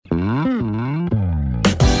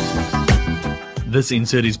This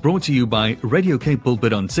insert is brought to you by Radio K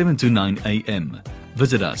Pulpit on 7 to 9 a.m.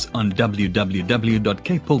 Visit us on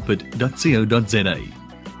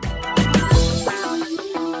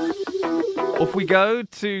www.kpulpit.co.za. Off we go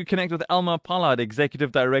to connect with Elma Pollard,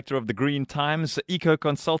 Executive Director of the Green Times,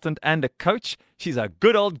 eco-consultant and a coach. She's a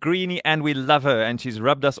good old greenie and we love her, and she's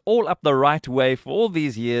rubbed us all up the right way for all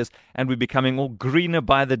these years, and we're becoming all greener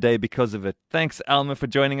by the day because of it. Thanks, Elma, for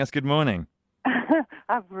joining us. Good morning.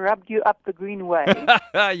 I've rubbed you up the green way.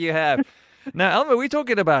 You have. Now, Elma, we're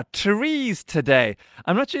talking about trees today.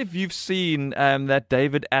 I'm not sure if you've seen that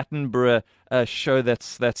David Attenborough show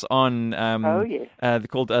that's on Oh, yes.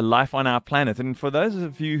 Called Life on Our Planet. And for those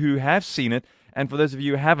of you who have seen it, and for those of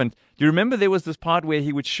you who haven't, do you remember there was this part where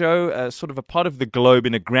he would show sort of a part of the globe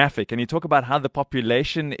in a graphic, and he'd talk about how the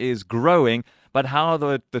population is growing, but how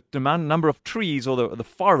the number of trees or the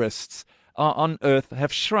forests on Earth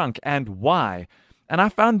have shrunk, and why. And I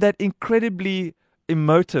found that incredibly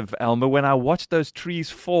emotive, Elma, when I watched those trees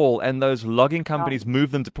fall and those logging companies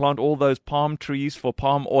move them to plant all those palm trees for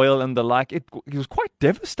palm oil and the like. It was quite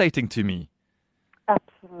devastating to me.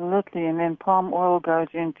 Absolutely. And then palm oil goes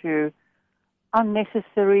into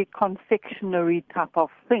unnecessary confectionery type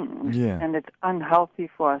of things. Yeah. And it's unhealthy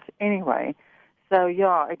for us anyway. So,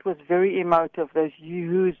 yeah, it was very emotive. Those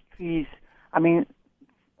huge trees, I mean,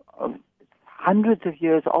 hundreds of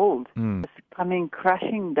years old, coming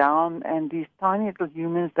crashing down, and these tiny little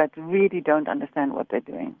humans that really don't understand what they're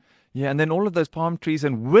doing. Yeah, and then all of those palm trees,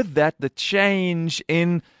 and with that, the change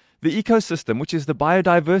in the ecosystem, which is the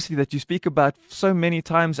biodiversity that you speak about so many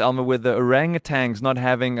times, Elma, with the orangutans not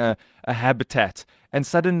having a habitat, and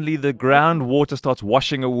suddenly the groundwater starts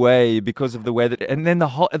washing away because of the weather, and then the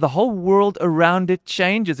whole world around it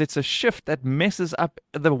changes. It's a shift that messes up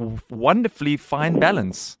the wonderfully fine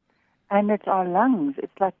balance. And it's our lungs.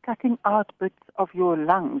 It's like cutting out bits of your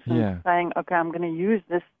lungs and saying, okay, I'm going to use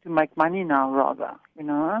this to make money now, rather, you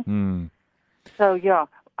know? So, yeah,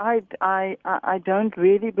 I don't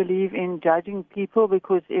really believe in judging people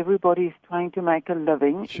because everybody's trying to make a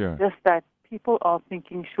living. Sure. It's just that people are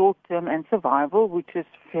thinking short-term and survival, which is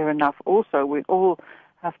fair enough also. We all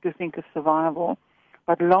have to think of survival.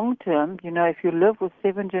 But long-term, you know, if you live with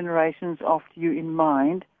 7 generations after you in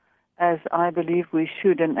mind, as I believe we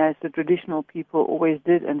should, and as the traditional people always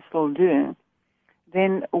did and still do,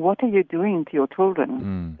 then what are you doing to your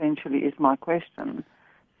children, essentially, is my question.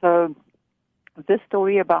 So this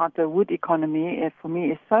story about the wood economy, for me,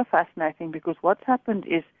 is so fascinating because what's happened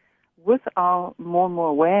is with our more and more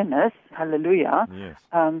awareness, hallelujah,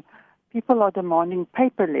 people are demanding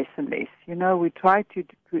paperless and less. You know, we try to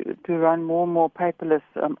run more and more paperless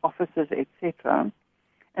offices, etc.,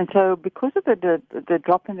 and so because of the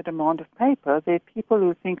drop in the demand of paper, there are people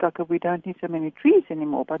who think, okay, we don't need so many trees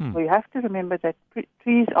anymore. But we have to remember that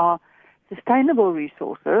trees are sustainable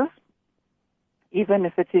resources, even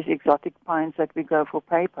if it is exotic pines that we go for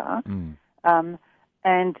paper.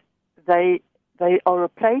 And they are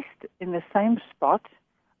replaced in the same spot.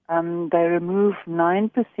 They remove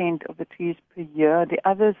 9% of the trees per year. The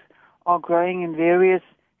others are growing in various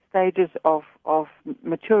stages of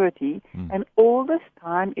maturity, and all this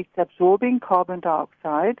time it's absorbing carbon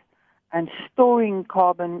dioxide and storing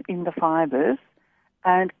carbon in the fibers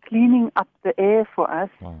and cleaning up the air for us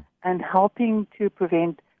and helping to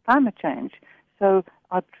prevent climate change. So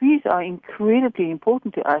our trees are incredibly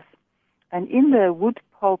important to us, and in the wood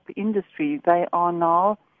pulp industry they are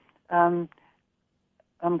now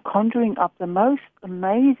conjuring up the most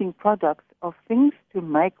amazing products of things to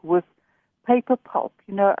make with paper pulp.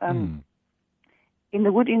 You know, in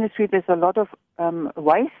the wood industry, there's a lot of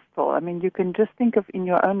waste. I mean, you can just think of in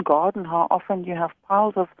your own garden how often you have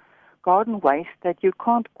piles of garden waste that you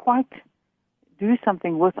can't quite do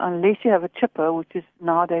something with unless you have a chipper, which is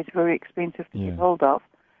nowadays very expensive to get hold of.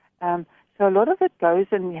 So a lot of it goes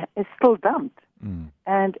and is still dumped.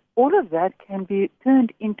 And all of that can be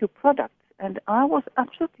turned into products. And I was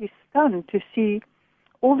absolutely stunned to see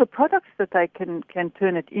all the products that they can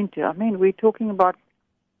turn it into. I mean, we're talking about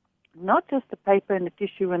not just the paper and the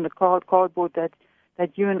tissue and the cardboard that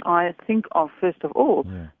you and I think of first of all,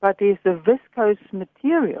 but there's the viscose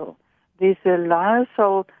material. There's the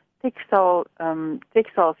lyocell textiles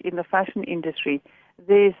in the fashion industry.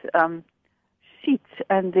 There's sheets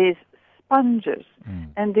and there's sponges.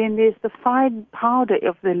 And then there's the fine powder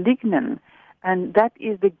of the lignin, and that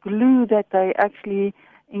is the glue that they actually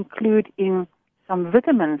include in some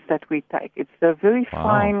vitamins that we take. It's a very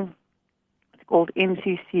fine, it's called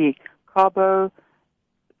MCC,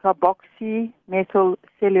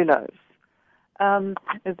 carboxymethylcellulose.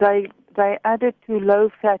 They add it to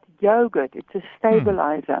low-fat yogurt. It's a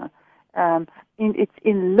stabilizer. It's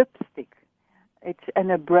in lipstick. it's an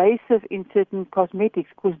abrasive in certain cosmetics,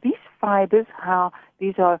 because these fibers,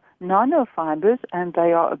 these are nanofibers, and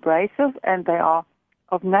they are abrasive, and they are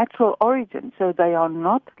of natural origin. So they are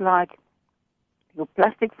not like your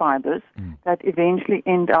plastic fibers that eventually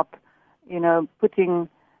end up, putting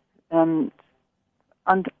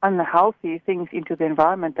unhealthy things into the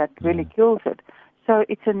environment that really kills it. So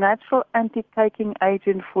it's a natural anti-caking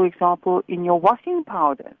agent, for example, in your washing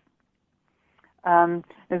powders.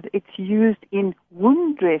 It's used in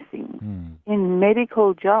wound dressing, in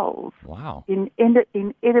medical gels, in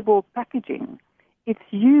edible packaging. It's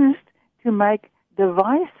used to make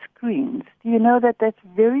device screens. Do you know that that's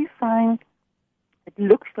very fine? It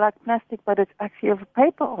looks like plastic, but it's actually of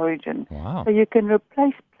paper origin. Wow. So you can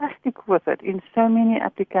replace plastic with it in so many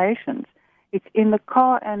applications. It's in the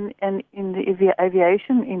car and in the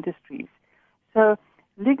aviation industries. So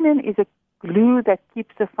lignin is a glue that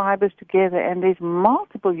keeps the fibers together, and there's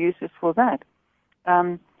multiple uses for that.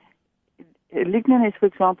 Lignin is, for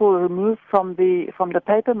example, removed from the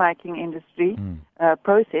paper making industry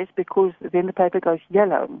process, because then the paper goes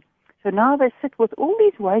yellow. So now they sit with all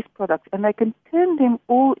these waste products, and they can turn them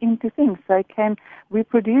all into things. We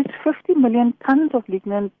produce 50 million tons of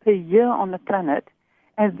lignin per year on the planet,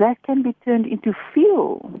 and that can be turned into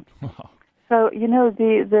fuel. Wow. So,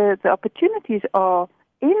 the opportunities are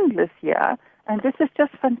endless here, and this is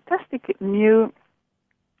just fantastic new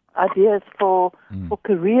ideas for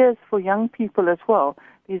careers for young people as well.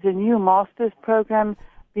 There's a new master's program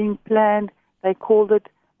being planned. They called it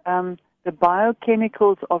the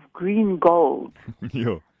biochemicals of green gold.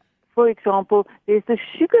 Yeah. For example, there's the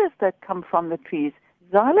sugars that come from the trees.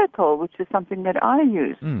 Xylitol, which is something that I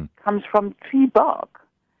use, comes from tree bark.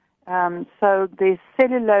 So there's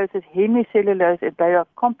cellulose, hemicellulose, they are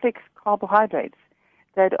complex carbohydrates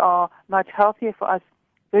that are much healthier for us,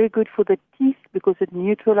 very good for the teeth because it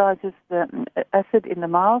neutralizes the acid in the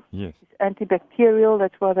mouth. Yes. It's antibacterial,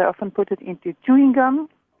 that's why they often put it into chewing gum.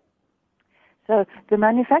 So the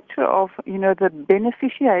manufacture of, the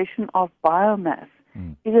beneficiation of biomass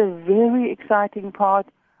is a very exciting part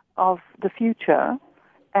of the future,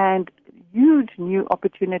 and huge new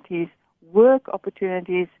opportunities, work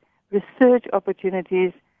opportunities, research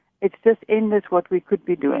opportunities. It's just endless what we could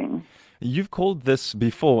be doing. You've called this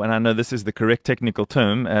before, and I know this is the correct technical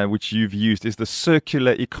term, which you've used, is the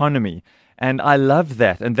circular economy. And I love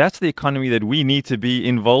that. And that's the economy that we need to be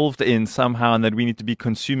involved in somehow, and that we need to be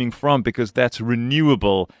consuming from, because that's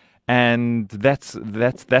renewable. And that's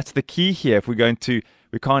the key here. If we're going to,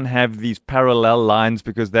 we can't have these parallel lines,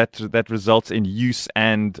 because that results in use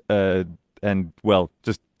and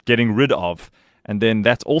just getting rid of. And then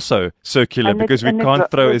that's also circular, because we can't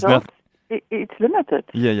throw is nothing. It's limited.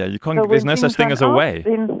 Yeah, you can't. So there's no such thing as a way.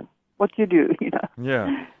 Then what you do,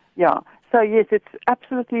 Yeah. Yeah. So yes, it's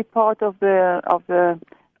absolutely part of the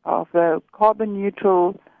carbon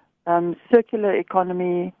neutral, circular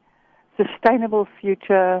economy, sustainable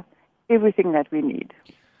future, everything that we need.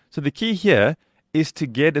 So the key here is to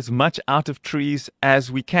get as much out of trees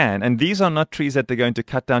as we can, and these are not trees that they're going to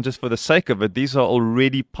cut down just for the sake of it. These are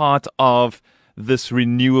already part of this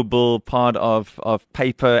renewable part of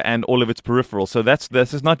paper and all of its peripherals. So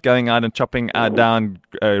this is not going out and chopping down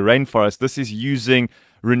rainforest. This is using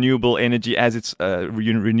renewable energy as its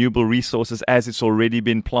renewable resources as it's already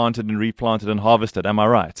been planted and replanted and harvested. Am I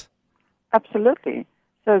right? Absolutely.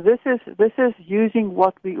 So this is using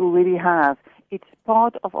what we already have. It's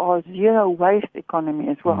part of our zero waste economy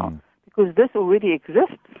as well, because this already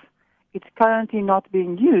exists. It's currently not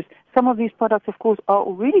being used. Some of these products, of course, are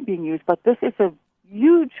already being used, but this is a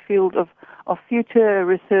huge field of future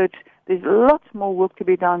research. There's lots more work to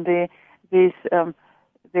be done there.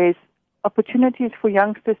 There's opportunities for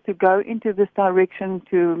youngsters to go into this direction,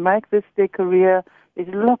 to make this their career. There's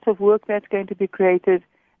lots of work that's going to be created.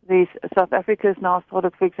 South Africa has now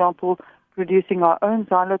started, for example, producing our own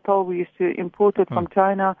xylitol. We used to import it from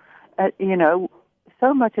China.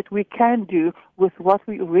 So much that we can do with what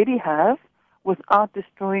we already have without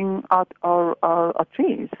destroying our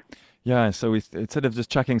trees. Yeah, so instead of just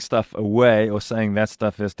chucking stuff away or saying that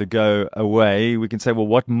stuff has to go away, we can say, well,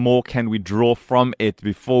 what more can we draw from it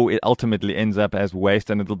before it ultimately ends up as waste,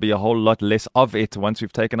 and it'll be a whole lot less of it once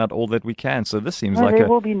we've taken out all that we can. So this seems like there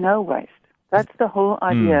will be no waste. That's the whole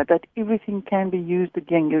idea, that everything can be used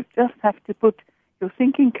again. You just have to put your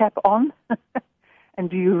thinking cap on and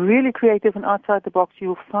be really creative and outside the box.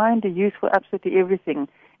 You'll find a use for absolutely everything.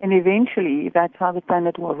 And eventually, that's how the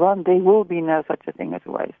planet will run. There will be no such a thing as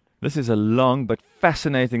waste. This is a long but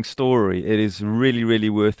fascinating story. It is really,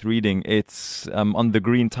 really worth reading. It's on the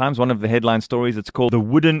Green Times, one of the headline stories. It's called The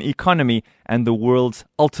Wooden Economy and the World's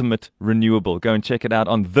Ultimate Renewable. Go and check it out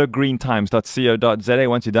on thegreentimes.co.za.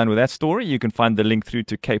 Once you're done with that story, you can find the link through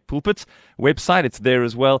to Cape Pulpit's website. It's there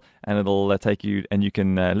as well, and it'll take you, and you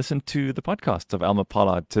can listen to the podcasts of Elma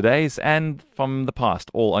Pollard, today's and from the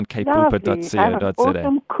past, all on capepulpit.co.za. Have an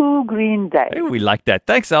awesome, cool green day. Ooh, we like that.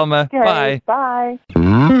 Thanks, Elma. Okay, Bye. Bye.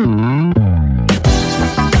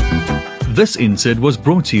 This insert was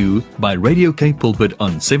brought to you by Radio Cape Pulpit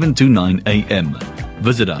on 729 AM.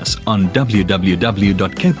 Visit us on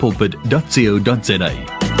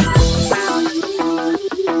www.capepulpit.co.za.